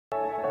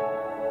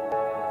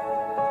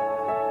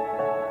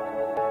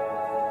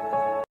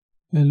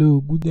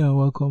Hello, good day and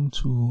welcome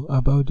to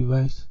About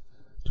Device.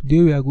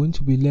 Today we are going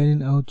to be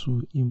learning how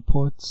to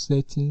import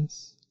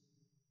settings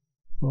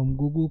from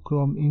Google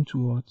Chrome into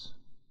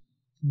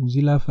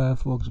Mozilla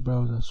Firefox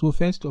browser. So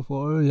first of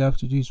all you have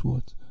to do is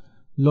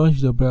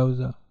launch the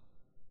browser.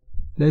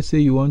 Let's say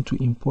you want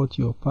to import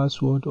your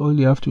password. All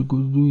you have to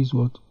do is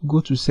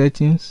go to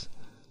settings.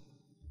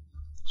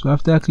 So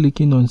after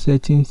clicking on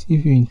settings,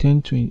 if you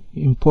intend to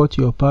import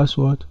your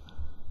password,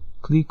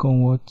 click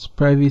on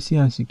privacy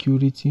and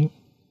security.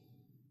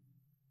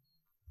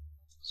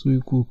 So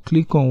you could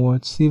click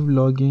on save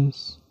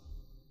logins,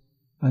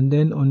 and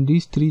then on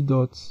these three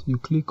dots you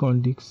click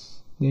on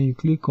this, then you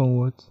click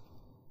on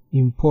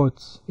import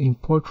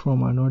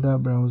from another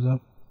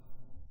browser.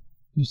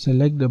 You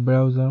select the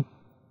browser,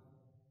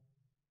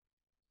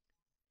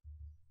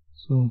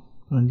 and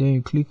then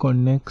you click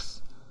on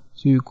next.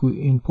 So you could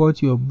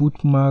import your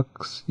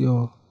bookmarks,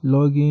 your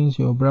logins,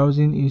 your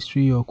browsing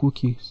history, your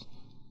cookies.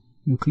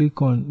 You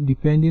click on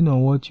depending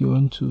on what you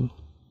want to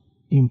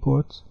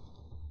import.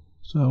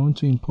 So I want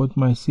to import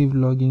my saved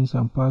logins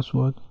and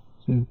password.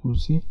 So you could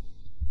see.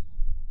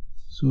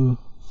 So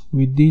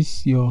with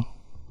this, your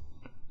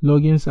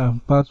logins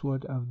and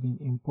password have been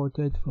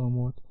imported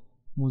from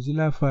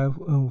Mozilla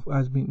Firefox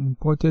has been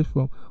imported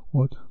from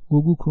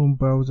Google Chrome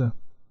browser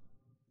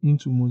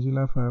into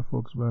Mozilla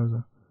Firefox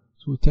browser.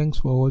 So thanks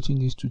for watching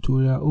this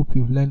tutorial. Hope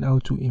you've learned how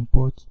to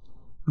import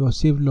your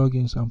saved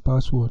logins and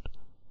password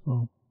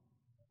from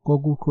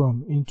Google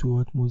Chrome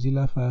into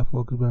Mozilla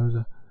Firefox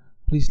browser.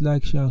 Please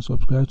like, share and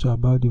subscribe to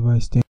About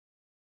Device.